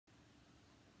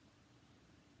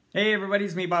Hey everybody,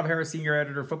 it's me, Bob Harris, Senior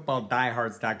Editor,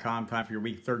 FootballDiehards.com. Time for your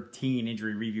Week 13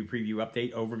 injury review, preview,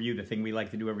 update, overview, the thing we like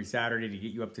to do every Saturday to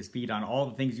get you up to speed on all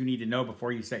the things you need to know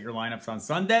before you set your lineups on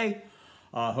Sunday.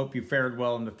 Hope you fared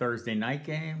well in the Thursday night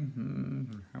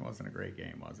game. That wasn't a great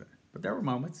game, was it? But there were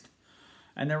moments.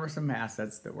 And there were some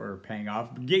assets that were paying off.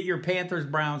 Get your Panthers,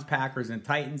 Browns, Packers, and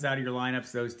Titans out of your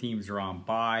lineups. Those teams are on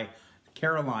bye.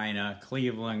 Carolina,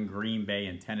 Cleveland, Green Bay,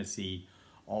 and Tennessee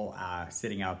all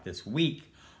sitting out this week.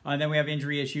 Then we have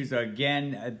injury issues.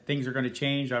 Again, things are going to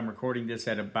change. I'm recording this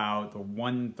at about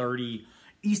 1:30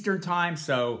 Eastern time.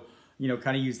 So,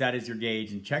 kind of use that as your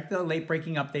gauge. And check the late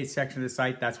breaking updates section of the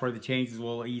site. That's where the changes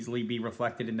will easily be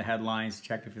reflected in the headlines.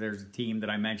 Check if there's a team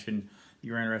that I mentioned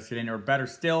you're interested in. Or better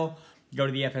still, go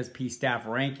to the FSP staff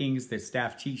rankings, the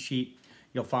staff cheat sheet.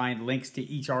 You'll find links to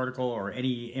each article or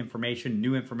any information,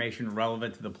 new information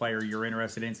relevant to the player you're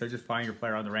interested in. So just find your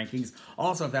player on the rankings.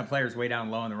 Also, if that player's way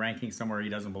down low in the rankings, somewhere he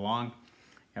doesn't belong, you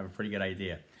have a pretty good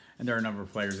idea. And there are a number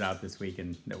of players out this week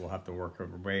that we'll have to work our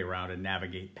way around and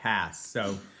navigate past.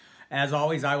 So, as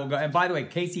always, I will go. And by the way,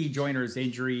 Casey Joyner's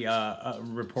injury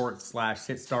report /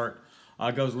 sit start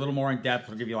goes a little more in depth.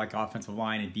 It'll give you like offensive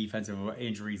line and defensive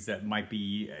injuries that might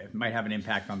have an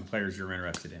impact on the players you're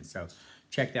interested in. So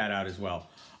check that out as well.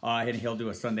 And he'll do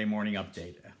a Sunday morning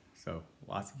update. So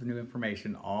lots of new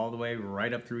information all the way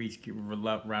right up through each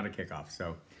round of kickoff.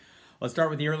 So let's start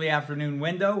with the early afternoon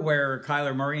window where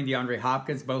Kyler Murray and DeAndre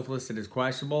Hopkins both listed as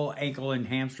questionable, ankle and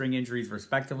hamstring injuries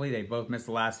respectively. They both missed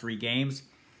the last 3 games.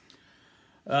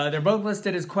 They're both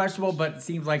listed as questionable, but it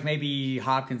seems like maybe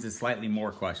Hopkins is slightly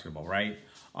more questionable, right?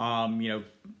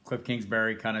 Cliff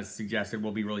Kingsbury kind of suggested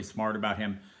we'll be really smart about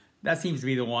him. That seems to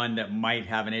be the one that might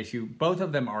have an issue. Both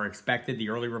of them are expected. The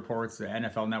early reports, the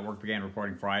NFL Network began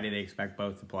reporting Friday. They expect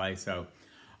both to play, so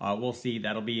we'll see.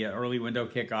 That'll be an early window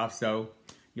kickoff, so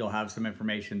you'll have some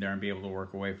information there and be able to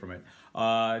work away from it.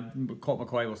 Colt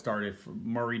McCoy will start if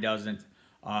Murray doesn't,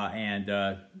 and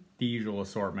the usual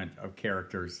assortment of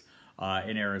characters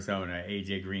in Arizona,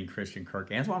 A.J. Green, Christian Kirk,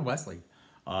 Antoine Wesley,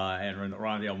 and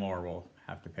Rondale Moore will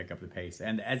have to pick up the pace,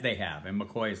 and as they have. And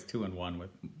McCoy is 2-1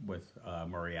 with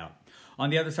Murray out. On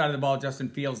the other side of the ball, Justin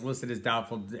Fields listed as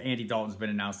doubtful. Andy Dalton's been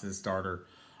announced as a starter.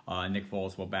 Nick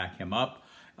Foles will back him up.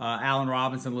 Allen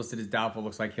Robinson listed as doubtful.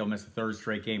 Looks like he'll miss a 3rd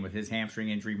straight game with his hamstring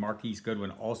injury. Marquise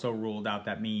Goodwin also ruled out.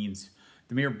 That means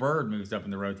Damiere Byrd moves up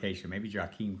in the rotation. Maybe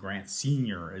Jakeem Grant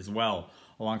Sr. as well,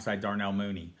 alongside Darnell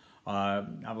Mooney. I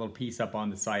have a little piece up on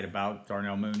the site about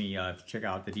Darnell Mooney. Check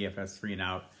out the DFS 3 and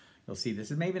Out. You'll see this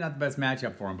is maybe not the best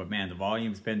matchup for him, but man, the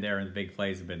volume's been there and the big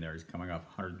plays have been there. He's coming off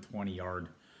 120 yard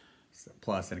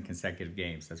plus in consecutive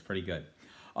games. That's pretty good.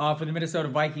 For the Minnesota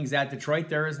Vikings at Detroit,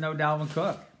 there is no Dalvin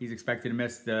Cook. He's expected to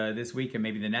miss this week and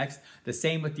maybe the next. The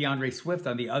same with DeAndre Swift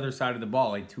on the other side of the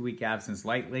ball. A 2-week absence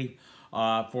likely.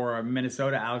 For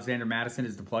Minnesota, Alexander Mattison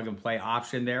is the plug-and-play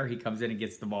option there. He comes in and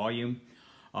gets the volume.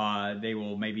 They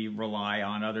will maybe rely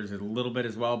on others a little bit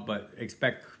as well, but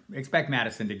expect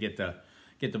Madison to get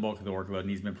the bulk of the workload, and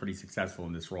he's been pretty successful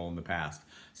in this role in the past.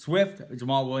 Swift,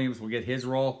 Jamal Williams will get his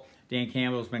role. Dan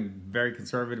Campbell's been very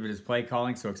conservative in his play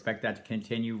calling, so expect that to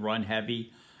continue, run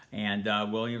heavy, and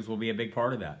Williams will be a big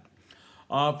part of that.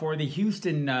 For the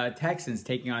Houston Texans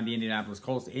taking on the Indianapolis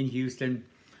Colts in Houston,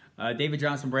 David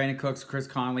Johnson, Brandon Cooks, Chris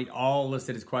Conley, all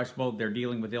listed as questionable. They're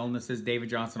dealing with illnesses. David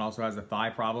Johnson also has a thigh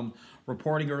problem.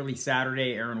 Reporting early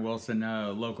Saturday, Aaron Wilson,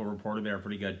 local reporter there,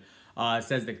 pretty good,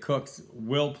 says that Cooks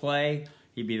will play.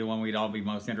 He'd be the one we'd all be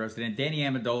most interested in. Danny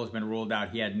Amendola has been ruled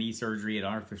out. He had knee surgery, an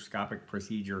arthroscopic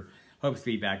procedure. Hopes to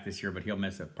be back this year, but he'll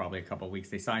miss it probably a couple of weeks.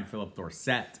 They signed Philip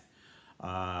Dorsett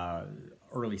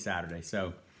early Saturday.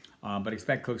 So, but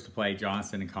expect Cooks to play.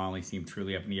 Johnson and Conley seem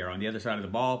truly up in the air. On the other side of the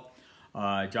ball,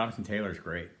 Jonathan Taylor's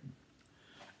great.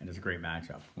 And it's a great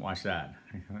matchup. Watch that.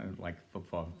 Like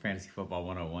fantasy football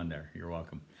 101 there. You're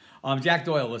welcome. Jack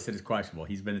Doyle listed as questionable.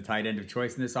 He's been the tight end of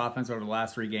choice in this offense over the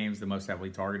last 3 games, the most heavily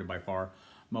targeted by far.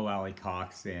 Mo Alley,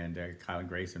 Cox, and Kylan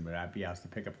Grayson, but I'd be asked to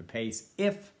pick up the pace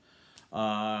if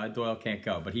Doyle can't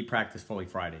go. But he practiced fully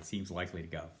Friday. Seems likely to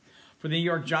go. For the New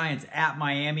York Giants at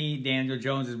Miami, Daniel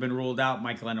Jones has been ruled out.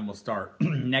 Mike Lennon will start.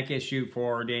 Neck issue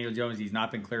for Daniel Jones. He's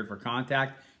not been cleared for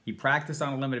contact. He practiced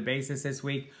on a limited basis this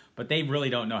week, but they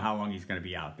really don't know how long he's going to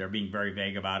be out. They're being very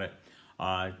vague about it,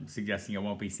 suggesting it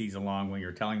won't be season-long when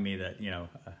you're telling me that,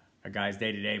 a guy's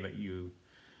day-to-day, but you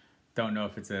don't know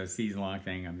if it's a season-long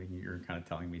thing. I mean, you're kind of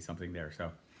telling me something there.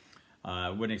 So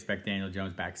wouldn't expect Daniel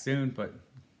Jones back soon, but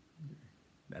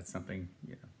that's something,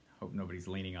 hope nobody's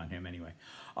leaning on him anyway.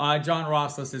 John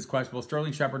Ross listed as questionable.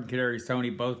 Sterling Shepard and Kadarius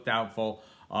Toney, both doubtful.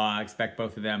 Expect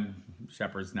both of them.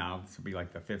 Shepard's now, this will be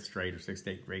like the 5th straight or 6th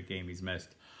straight game he's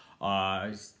missed.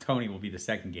 Tony will be the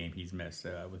second game he's missed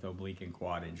with oblique and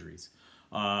quad injuries.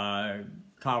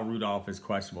 Kyle Rudolph is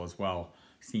questionable as well.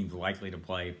 Seems likely to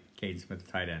play. Caden Smith,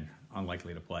 the tight end,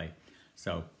 unlikely to play.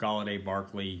 So Galladay,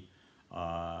 Barkley,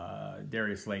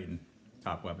 Darius Slayton,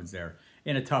 top weapons there.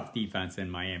 In a tough defense in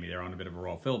Miami, they're on a bit of a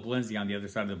roll. Philip Lindsay on the other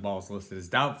side of the ball is listed as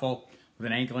doubtful with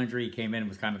an ankle injury. He came in and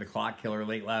was kind of the clock killer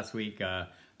late last week. Got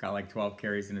like 12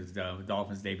 carries in his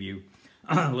Dolphins debut.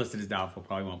 Listed as doubtful,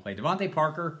 probably won't play. Devontae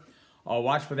Parker,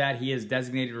 watch for that. He is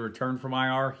designated to return from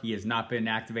IR. He has not been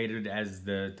activated as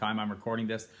the time I'm recording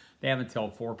this. They have until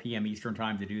 4 p.m. Eastern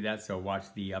time to do that, so watch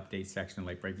the update section,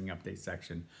 late breaking update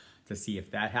section, to see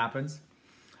if that happens.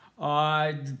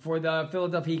 For the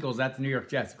Philadelphia Eagles at the New York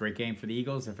Jets, great game for the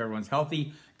Eagles if everyone's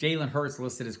healthy. Jalen Hurts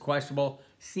listed as questionable.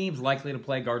 Seems likely to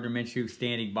play. Gardner Minshew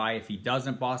standing by. If he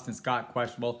doesn't, Boston Scott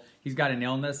questionable. He's got an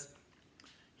illness.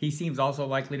 He seems also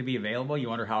likely to be available. You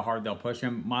wonder how hard they'll push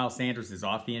him. Miles Sanders is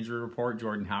off the injury report.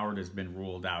 Jordan Howard has been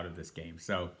ruled out of this game.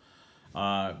 So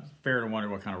fair to wonder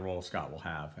what kind of role Scott will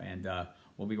have. And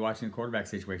we'll be watching the quarterback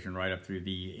situation right up through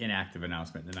the inactive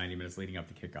announcement in the 90 minutes leading up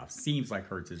to kickoff. Seems like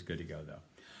Hurts is good to go, though.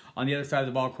 On the other side of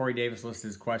the ball, Corey Davis listed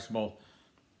as questionable.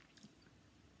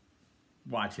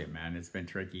 Watch it, man. It's been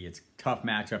tricky. It's a tough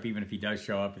matchup. Even if he does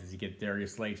show up, does he get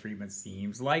Darius Slay treatment?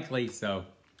 Seems likely. So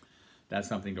that's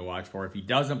something to watch for. If he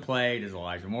doesn't play, does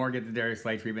Elijah Moore get the Darius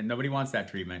Slay treatment? Nobody wants that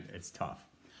treatment. It's tough.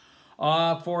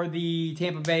 For the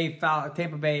Tampa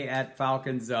Bay at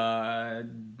Falcons,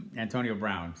 Antonio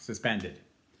Brown suspended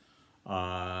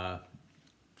for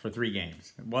 3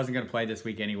 games. Wasn't going to play this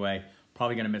week anyway.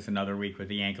 Probably going to miss another week with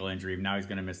the ankle injury. Now he's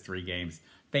going to miss 3 games.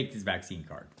 Faked his vaccine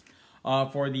card.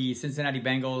 For the Cincinnati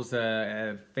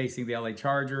Bengals facing the LA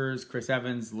Chargers, Chris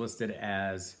Evans listed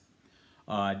as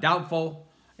doubtful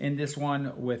in this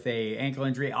one with a ankle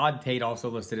injury. Odd Tate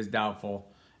also listed as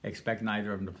doubtful. Expect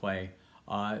neither of them to play.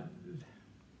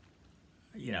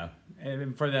 You know,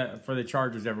 for the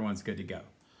Chargers, everyone's good to go.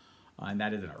 And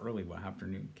that is an early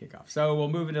afternoon kickoff. So we'll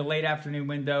move into the late afternoon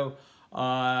window.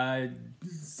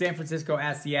 San Francisco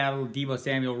at Seattle. Deebo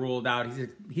Samuel ruled out.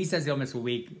 He says he'll miss a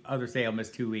week. Others say he'll miss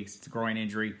 2 weeks. It's a groin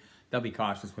injury. They'll be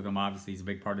cautious with him. Obviously, he's a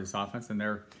big part of this offense, and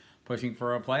they're pushing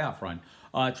for a playoff run.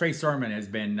 Trey Sermon has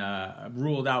been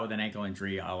ruled out with an ankle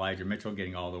injury. Elijah Mitchell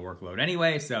getting all the workload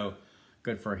anyway, so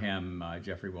good for him.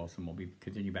 Jeffrey Wilson will be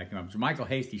continue backing him up. Michael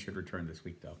Hasty should return this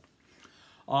week, though.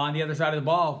 On the other side of the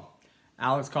ball,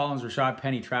 Alex Collins, Rashad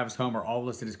Penny, Travis Homer, all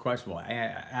listed as questionable.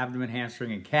 Abdomen,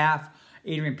 hamstring, and calf.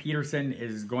 Adrian Peterson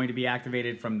is going to be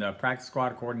activated from the practice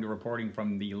squad, according to reporting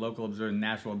from the local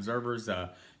National Observers.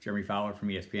 Jeremy Fowler from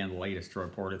ESPN, the latest to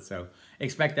report it. So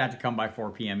expect that to come by 4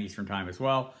 p.m. Eastern time as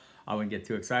well. I wouldn't get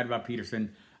too excited about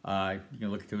Peterson. You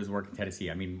can look to his work in Tennessee.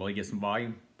 I mean, will he get some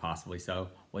volume? Possibly so.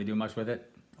 Will he do much with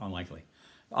it? Unlikely.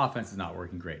 The offense is not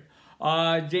working great.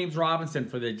 James Robinson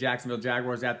for the Jacksonville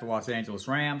Jaguars at the Los Angeles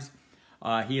Rams.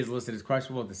 He is listed as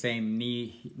questionable with the same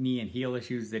knee and heel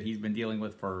issues that he's been dealing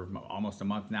with for almost a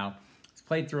month now. He's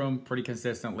played through them pretty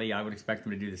consistently. I would expect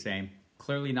him to do the same.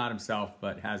 Clearly not himself,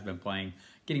 but has been playing,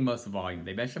 getting most of the volume.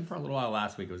 They benched him for a little while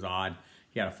last week. It was odd.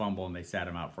 He had a fumble and they sat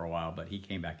him out for a while, but he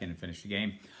came back in and finished the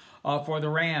game. For the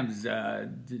Rams,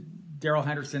 Darrell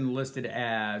Henderson listed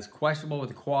as questionable with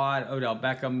a quad. Odell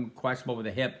Beckham, questionable with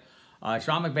a hip.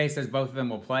 Sean McVay says both of them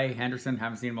will play. Henderson,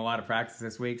 haven't seen him a lot of practice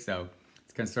this week, so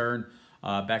it's a concern.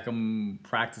 Beckham,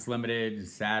 practice limited,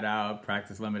 sat out,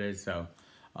 practice limited. So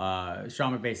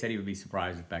Sean McVay said he would be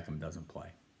surprised if Beckham doesn't play.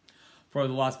 For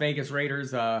the Las Vegas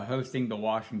Raiders, hosting the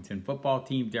Washington football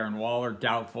team, Darren Waller,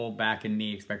 doubtful, back and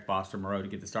knee. Expect Foster Moreau to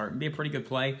get the start and be a pretty good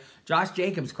play. Josh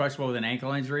Jacobs, questionable with an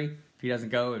ankle injury. If he doesn't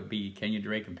go, it would be Kenyon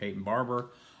Drake and Peyton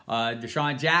Barber.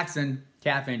 Deshaun Jackson,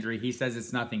 calf injury. He says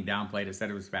it's nothing, downplayed it, said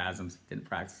it was spasms. Didn't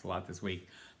practice a lot this week.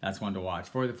 That's one to watch.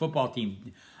 For the football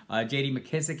team, J.D.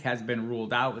 McKissick has been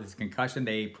ruled out with his concussion.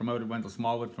 They promoted Wendell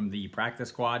Smallwood from the practice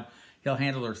squad. He'll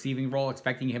handle the receiving role.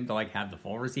 Expecting him to have the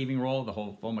full receiving role. The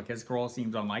whole full McKissick role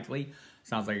seems unlikely.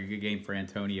 Sounds like a good game for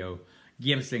Antonio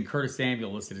Gibson. Curtis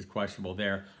Samuel listed as questionable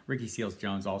there. Ricky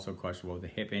Seals-Jones also questionable with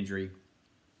a hip injury.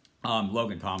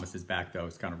 Logan Thomas is back, though.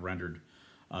 It's kind of rendered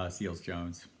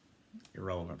Seals-Jones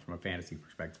irrelevant from a fantasy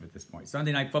perspective at this point.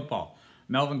 Sunday Night Football.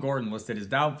 Melvin Gordon listed as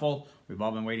doubtful. We've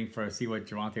all been waiting to see what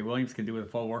Javonte Williams can do with a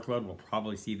full workload. We'll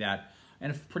probably see that.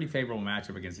 And a pretty favorable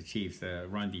matchup against the Chiefs. The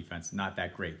run defense, not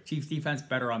that great. Chiefs defense,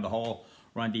 better on the whole.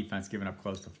 Run defense, giving up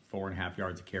close to 4.5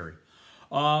 yards a carry.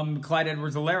 Clyde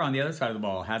Edwards-Helaire on the other side of the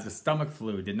ball has a stomach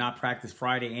flu. Did not practice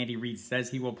Friday. Andy Reid says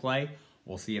he will play.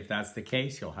 We'll see if that's the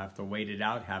case. He'll have to wait it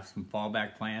out, have some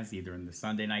fallback plans, either in the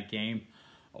Sunday night game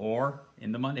or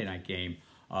in the Monday night game.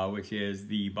 which is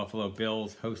the Buffalo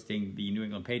Bills hosting the New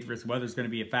England Patriots. Weather's going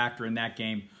to be a factor in that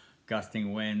game.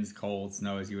 Gusting winds, cold,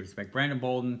 snow, as you would expect. Brandon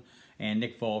Bolden and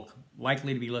Nick Folk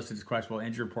likely to be listed as questionable.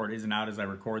 Injury report isn't out as I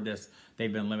record this.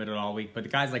 They've been limited all week. But the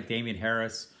guys like Damian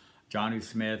Harris, Jonnu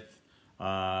Smith,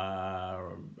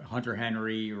 Hunter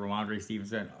Henry, Ramondre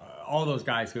Stevenson, all those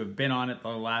guys who have been on it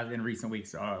in recent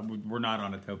weeks were not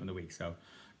on it to open the week. So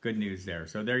good news there.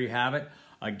 So there you have it.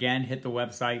 Again, hit the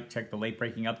website, check the late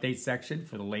breaking updates section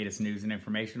for the latest news and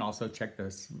information. Also check the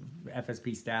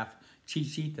FSP staff cheat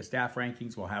sheet. The staff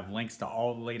rankings will have links to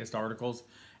all the latest articles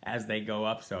as they go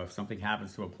up. So if something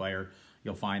happens to a player,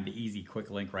 you'll find the easy,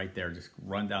 quick link right there. Just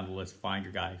run down the list, find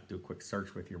your guy, do a quick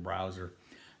search with your browser.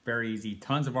 Very easy.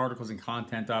 Tons of articles and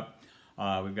content up.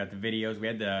 We've got the videos. We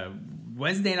had the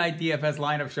Wednesday night DFS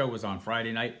lineup show was on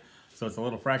Friday night. So it's a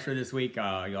little fresher this week.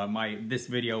 You'll have this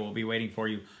video will be waiting for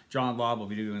you. John Lobb will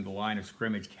be doing the line of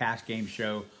scrimmage cash game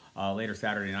show later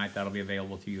Saturday night. That'll be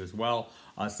available to you as well.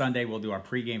 Sunday we'll do our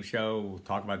pregame show. We'll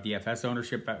talk about DFS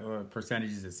ownership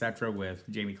percentages, etc. with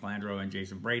Jamie Calandro and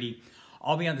Jason Brady.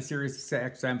 I'll be on the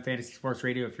SiriusXM Fantasy Sports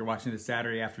Radio if you're watching this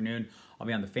Saturday afternoon. I'll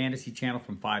be on the Fantasy Channel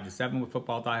from 5 to 7 with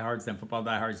Football Diehards. Then Football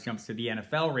Diehards jumps to the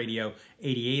NFL Radio,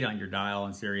 88 on your dial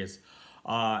on Sirius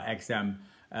XM.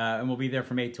 And we'll be there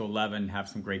from 8 to 11, have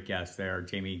some great guests there.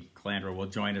 Jamie Calandro will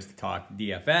join us to talk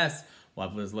DFS. We'll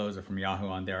have Liz Loza from Yahoo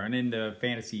on there. And in the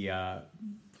Fantasy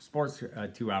Sports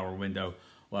 2-hour window,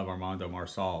 we'll have Armando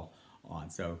Marsal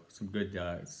on. So some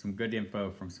good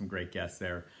info from some great guests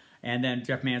there. And then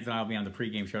Jeff Mans and I will be on the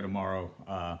pregame show tomorrow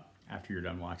after you're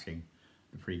done watching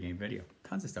the pregame video.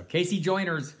 Tons of stuff. Casey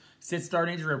Joyner's sit-start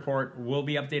injury report will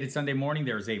be updated Sunday morning.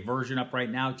 There's a version up right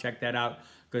now. Check that out.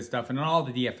 Good stuff. And on all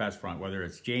the DFS front, whether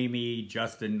it's Jamie,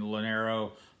 Justin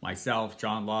Lanero, myself,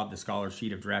 John Lobb, the scholar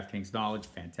sheet of DraftKings knowledge.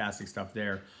 Fantastic stuff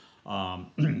there.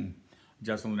 Justin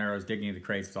Lanero is digging into the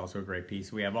crates. It's also a great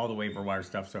piece. We have all the waiver wire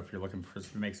stuff. So if you're looking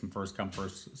to make some first come,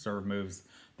 first serve moves,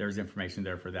 there's information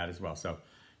there for that as well. So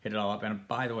hit it all up. And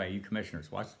by the way, you commissioners,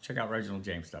 check out Reginald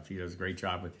James stuff. He does a great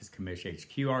job with his Commish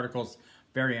HQ articles.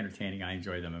 Very entertaining. I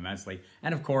enjoy them immensely.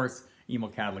 And of course, Emil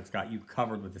Cadlick's got you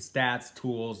covered with the stats,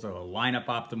 tools, the lineup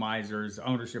optimizers,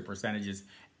 ownership percentages,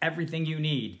 everything you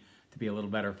need to be a little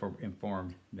better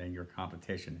informed than your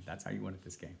competition. That's how you win at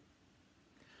this game.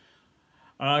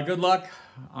 Good luck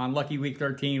on Lucky Week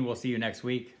 13. We'll see you next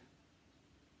week.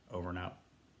 Over and out.